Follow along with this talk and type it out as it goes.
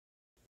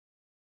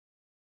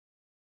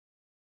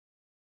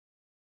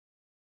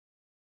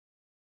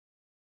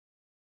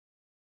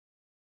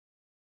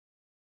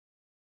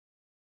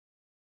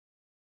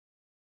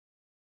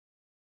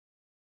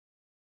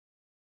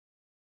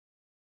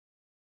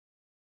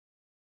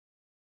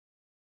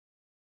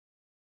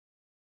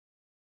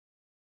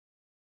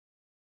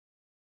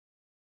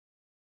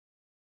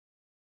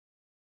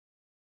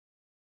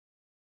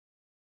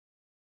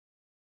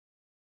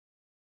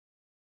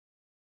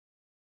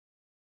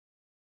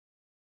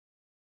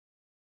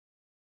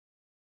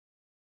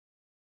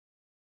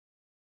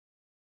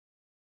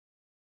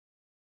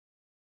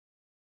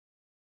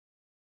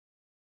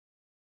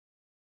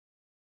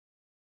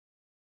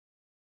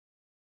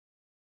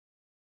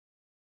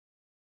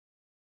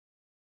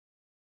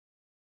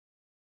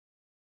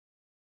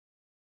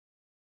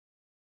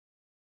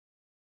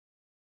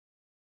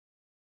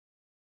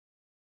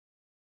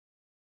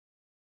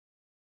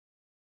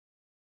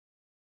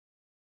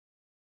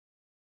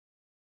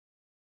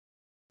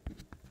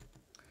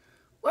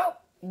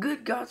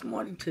Good God's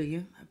morning to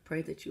you. I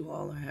pray that you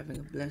all are having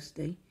a blessed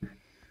day.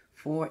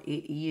 For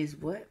it is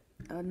what?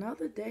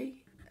 Another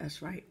day.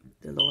 That's right.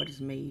 The Lord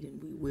has made,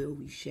 and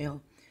we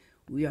shall.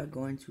 We are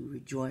going to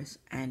rejoice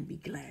and be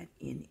glad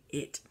in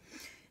it.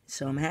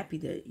 So I'm happy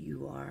that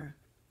you are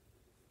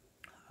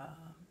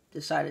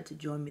decided to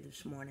join me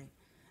this morning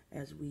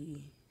as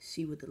we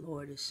see what the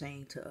Lord is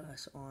saying to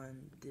us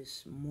on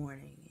this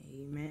morning.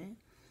 Amen.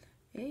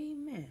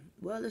 Amen.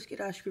 Well, let's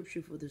get our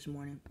scripture for this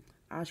morning.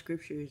 Our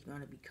scripture is going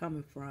to be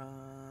coming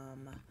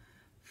from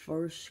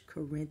First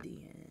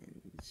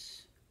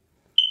Corinthians.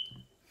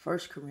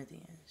 First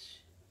Corinthians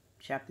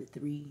chapter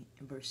 3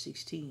 and verse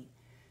 16.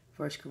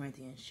 First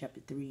Corinthians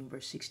chapter 3 and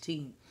verse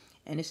 16.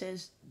 And it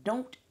says,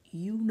 "Don't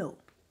you know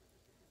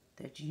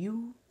that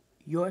you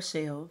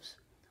yourselves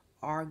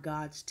are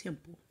God's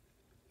temple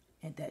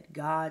and that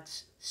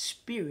God's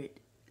Spirit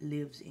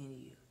lives in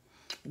you?"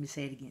 Let me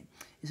say it again.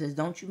 It says,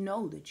 "Don't you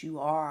know that you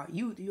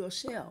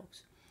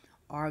yourselves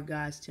are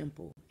God's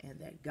temple and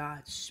that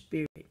God's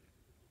Spirit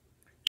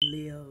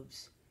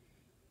lives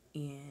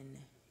in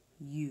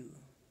you?"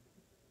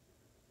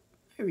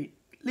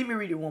 Let me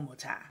read it one more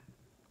time.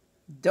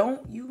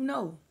 Don't you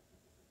know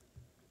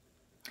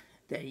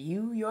that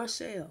you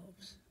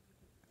yourselves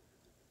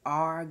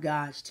are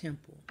God's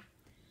temple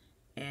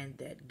and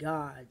that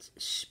God's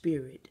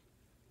Spirit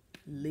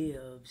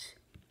lives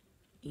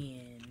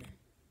in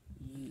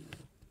you?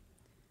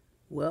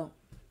 Well,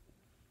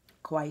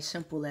 quite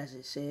simple as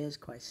it says,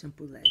 quite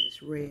simple as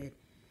it's read,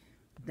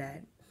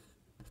 that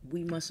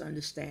we must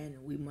understand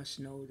and we must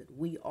know that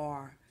we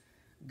are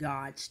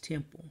God's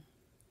temple,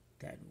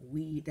 that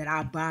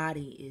our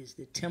body is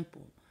the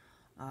temple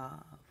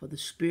for the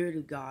Spirit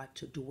of God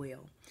to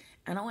dwell.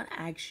 And I want to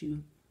ask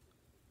you,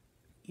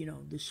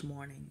 this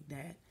morning,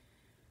 that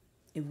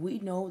if we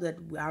know that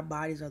our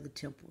bodies are the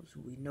temples,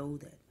 we know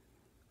that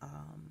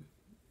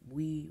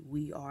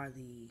we are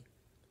the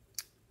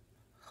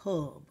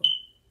hub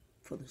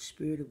for the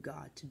Spirit of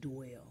God to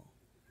dwell,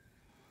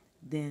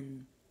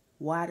 then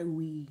why do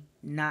we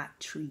not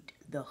treat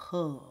the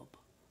hub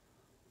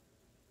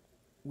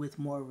with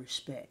more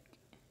respect?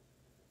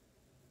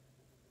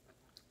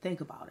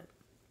 Think about it.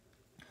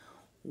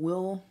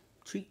 We'll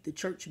treat the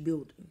church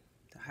building,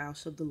 the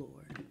house of the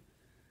Lord,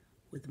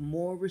 with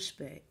more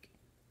respect,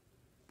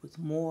 with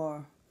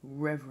more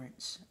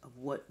reverence of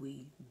what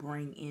we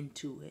bring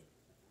into it,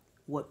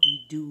 what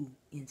we do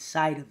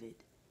inside of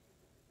it,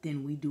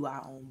 than we do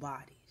our own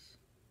bodies.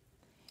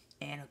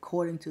 And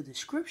according to the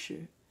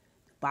scripture,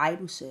 the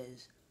Bible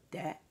says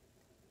that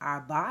our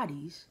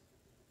bodies,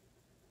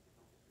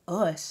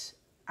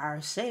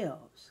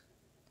 ourselves,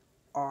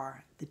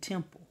 are the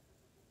temple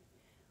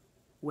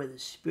where the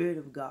Spirit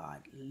of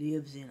God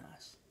lives in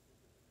us.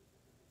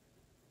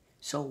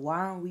 So why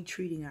aren't we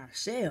treating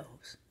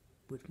ourselves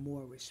with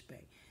more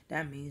respect?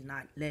 That means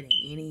not letting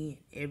any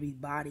and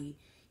everybody,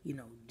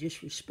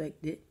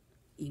 disrespect it,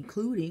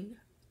 including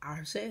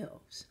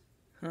ourselves.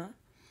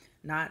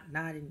 Not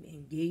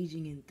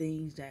engaging in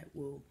things that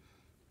will,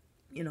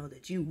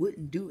 that you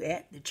wouldn't do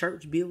at the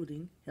church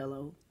building.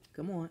 Hello,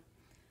 come on.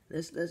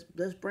 Let's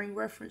bring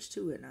reference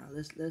to it now.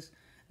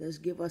 Let's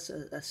give us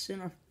a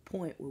center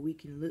point where we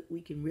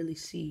can really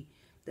see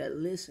that.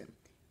 Listen,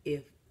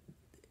 if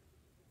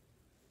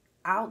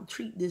I'll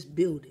treat this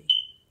building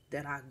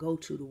that I go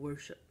to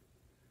worship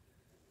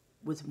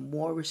with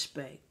more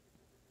respect,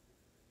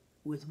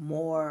 with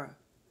more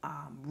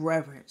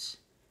reverence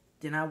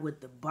than I would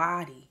the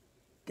body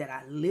that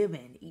I live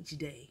in each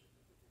day,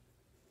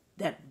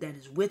 that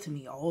is with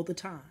me all the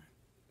time,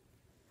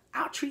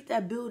 I'll treat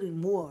that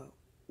building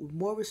with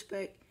more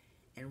respect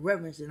and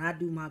reverence than I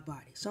do my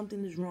body.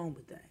 Something is wrong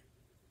with that.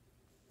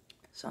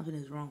 Something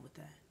is wrong with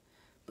that.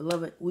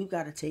 Beloved, we've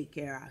got to take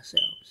care of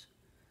ourselves.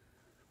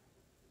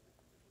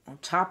 On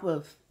top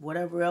of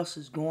whatever else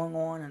is going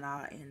on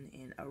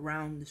in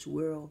around this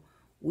world,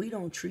 we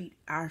don't treat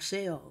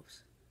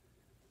ourselves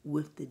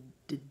with the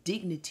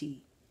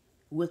dignity,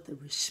 with the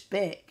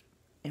respect,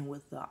 and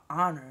with the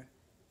honor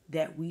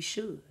that we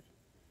should.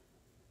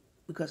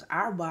 Because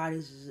our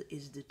bodies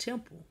is the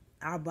temple.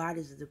 Our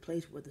bodies is the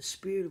place where the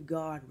Spirit of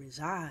God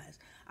resides.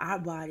 Our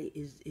body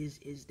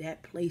is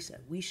that place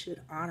that we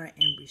should honor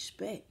and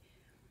respect.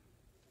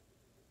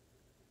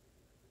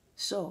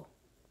 So,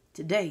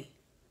 today,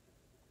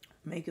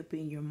 make up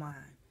in your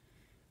mind.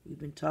 We've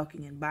been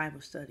talking in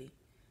Bible study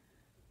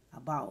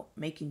about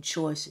making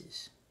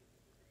choices.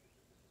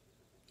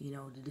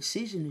 The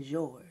decision is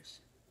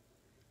yours.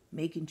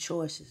 Making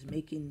choices,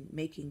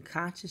 making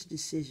conscious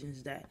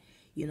decisions that,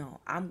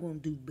 I'm going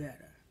to do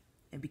better.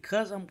 And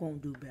because I'm going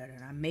to do better,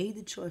 and I made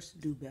the choice to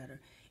do better,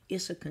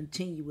 it's a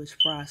continuous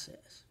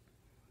process.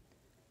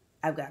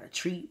 I've got to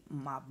treat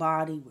my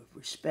body with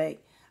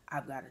respect.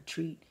 I've got to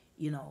treat,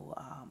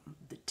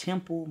 the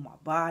temple, my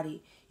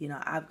body.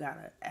 I've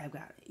got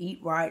to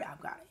eat right.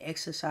 I've got to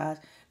exercise.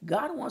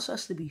 God wants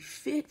us to be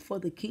fit for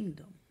the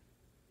kingdom.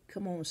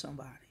 Come on,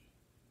 somebody.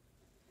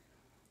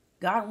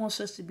 God wants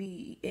us to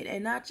be,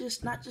 and not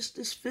just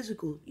this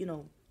physical,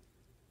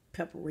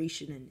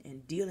 preparation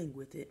and dealing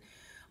with it,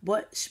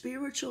 but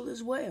spiritual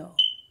as well.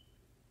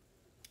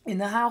 In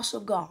the house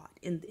of God,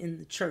 in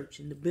the church,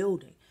 in the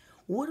building.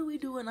 What do we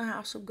do in the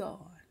house of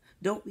God?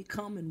 Don't we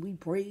come and we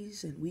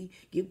praise and we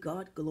give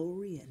God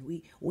glory and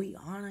we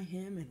honor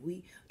him and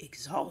we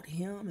exalt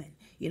him and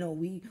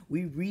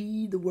we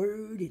read the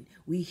word and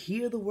we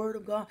hear the word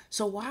of God.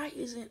 So why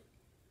isn't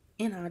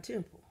in our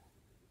temple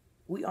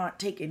we aren't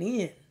taking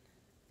in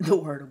the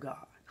word of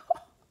God?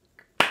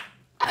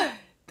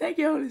 Thank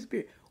you, Holy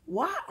Spirit.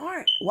 Why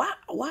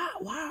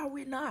are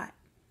we not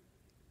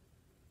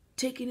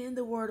taking in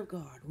the word of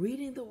God,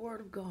 reading the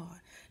word of God,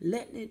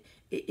 letting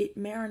it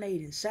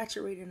marinate and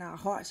saturate in our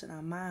hearts and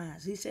our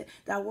minds? He said,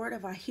 thy word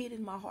have I hid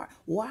in my heart.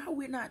 Why are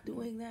we not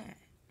doing that?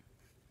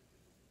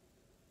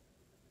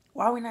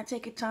 Why are we not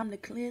taking time to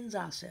cleanse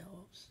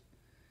ourselves?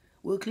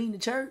 We'll clean the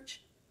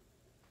church.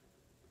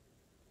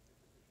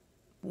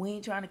 We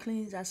ain't trying to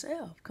cleanse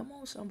ourselves. Come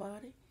on,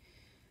 somebody.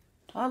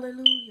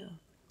 Hallelujah.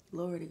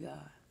 Glory to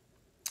God.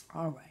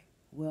 All right.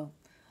 Well,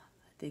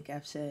 I think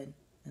I've said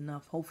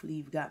enough. Hopefully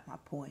you've got my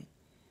point.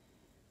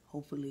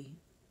 Hopefully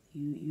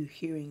you're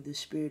hearing the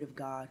Spirit of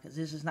God, because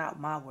this is not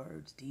my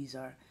words. These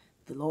are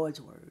the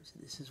Lord's words.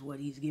 This is what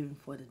he's given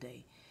for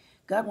today.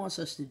 God wants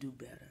us to do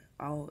better.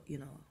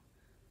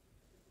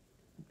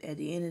 At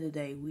the end of the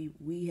day,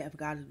 we have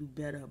got to do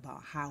better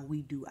about how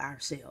we do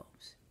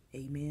ourselves.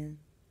 Amen.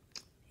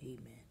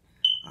 Amen.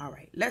 All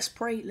right. Let's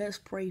pray. Let's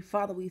pray.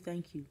 Father, we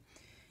thank you,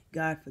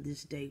 God, for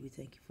this day. We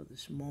thank you for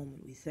this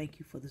moment. We thank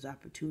you for this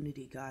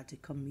opportunity, God, to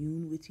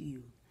commune with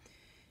you.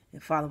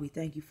 And Father, we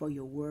thank you for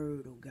your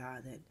word, oh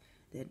God,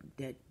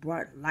 that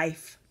brought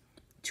life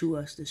to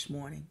us this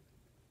morning.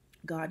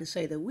 God, to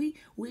say that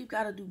we've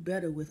got to do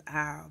better with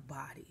our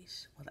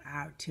bodies, with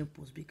our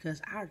temples,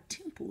 because our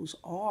temples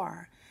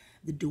are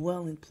the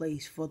dwelling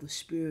place for the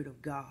Spirit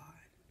of God.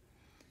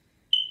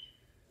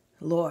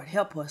 Lord,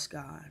 help us,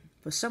 God.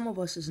 For some of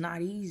us, it's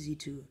not easy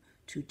to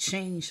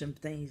change some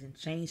things and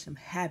change some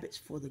habits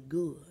for the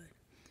good.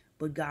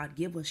 But God,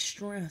 give us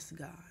strength,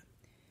 God,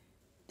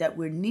 that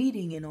we're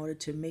needing in order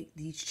to make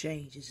these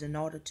changes, in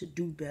order to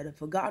do better.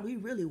 For God, we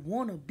really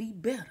want to be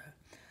better.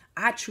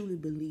 I truly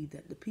believe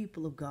that the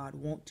people of God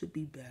want to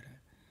be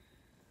better.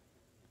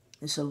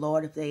 And so,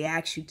 Lord, if they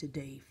ask you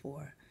today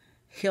for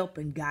help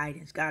and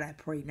guidance, God, I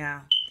pray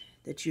now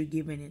that you're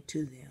giving it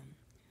to them,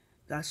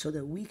 God, so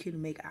that we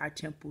can make our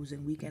temples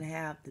and we can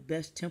have the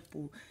best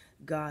temple,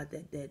 God,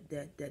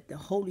 that the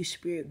Holy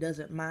Spirit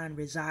doesn't mind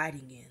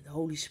residing in. The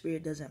Holy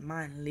Spirit doesn't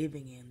mind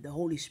living in. The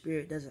Holy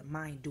Spirit doesn't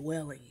mind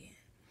dwelling in.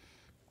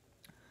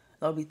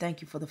 Lord, we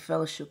thank you for the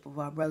fellowship of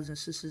our brothers and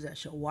sisters that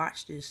shall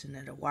watch this and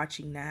that are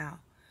watching now.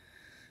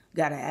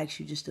 God, I ask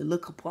you just to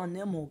look upon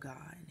them, oh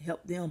God, and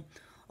help them,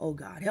 oh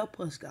God. Help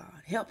us,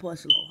 God. Help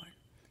us, Lord.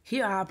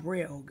 Hear our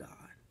prayer, oh God.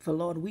 For,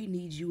 Lord, we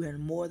need you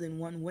in more than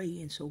one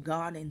way. And so,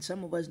 God, and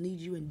some of us need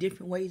you in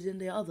different ways than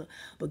the other.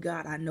 But,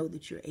 God, I know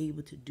that you're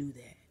able to do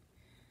that.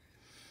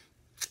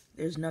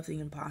 There's nothing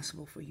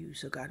impossible for you.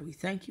 So, God, we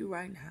thank you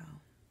right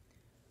now.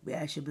 We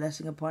ask your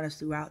blessing upon us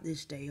throughout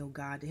this day, oh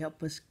God, to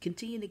help us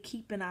continue to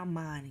keep in our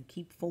mind and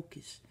keep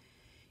focused.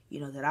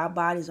 That our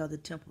bodies are the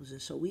temples.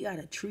 And so we got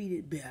to treat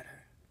it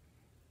better.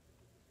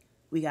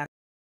 We got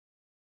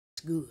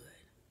to do good.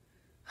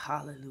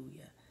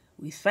 Hallelujah.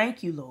 We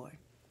thank you, Lord.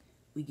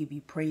 We give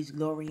you praise,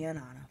 glory, and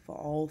honor for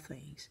all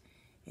things.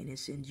 And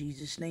it's in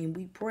Jesus' name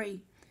we pray.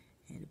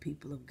 And the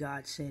people of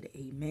God said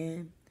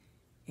amen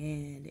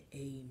and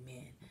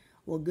amen.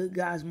 Well, good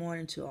God's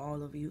morning to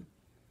all of you.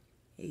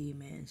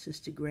 Amen.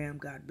 Sister Graham,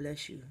 God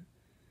bless you.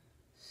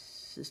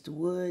 Sister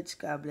Woods,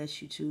 God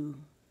bless you too.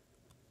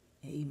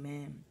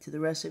 Amen. To the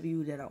rest of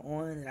you that are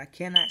on that I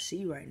cannot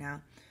see right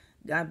now,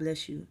 God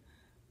bless you.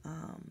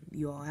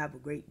 You all have a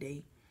great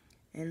day.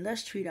 And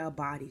let's treat our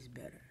bodies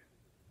better.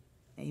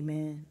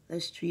 Amen.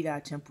 Let's treat our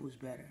temples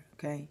better,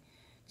 okay?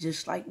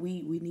 Just like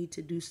we need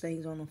to do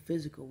things on the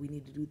physical, we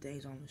need to do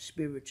things on the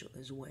spiritual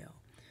as well.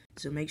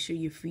 So make sure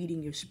you're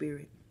feeding your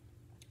spirit.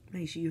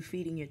 Make sure you're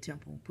feeding your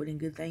temple, putting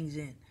good things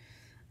in.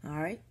 All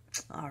right?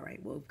 All right.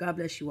 Well, God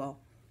bless you all.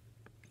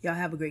 Y'all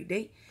have a great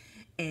day.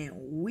 And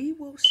we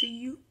will see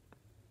you,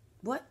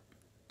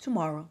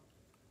 tomorrow.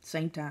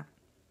 Same time,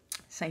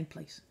 same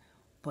place.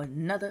 For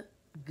another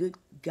good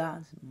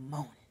God's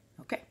morning.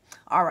 Okay?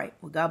 All right.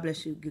 Well, God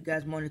bless you. Good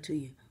God's morning to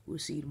you. We'll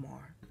see you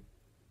tomorrow.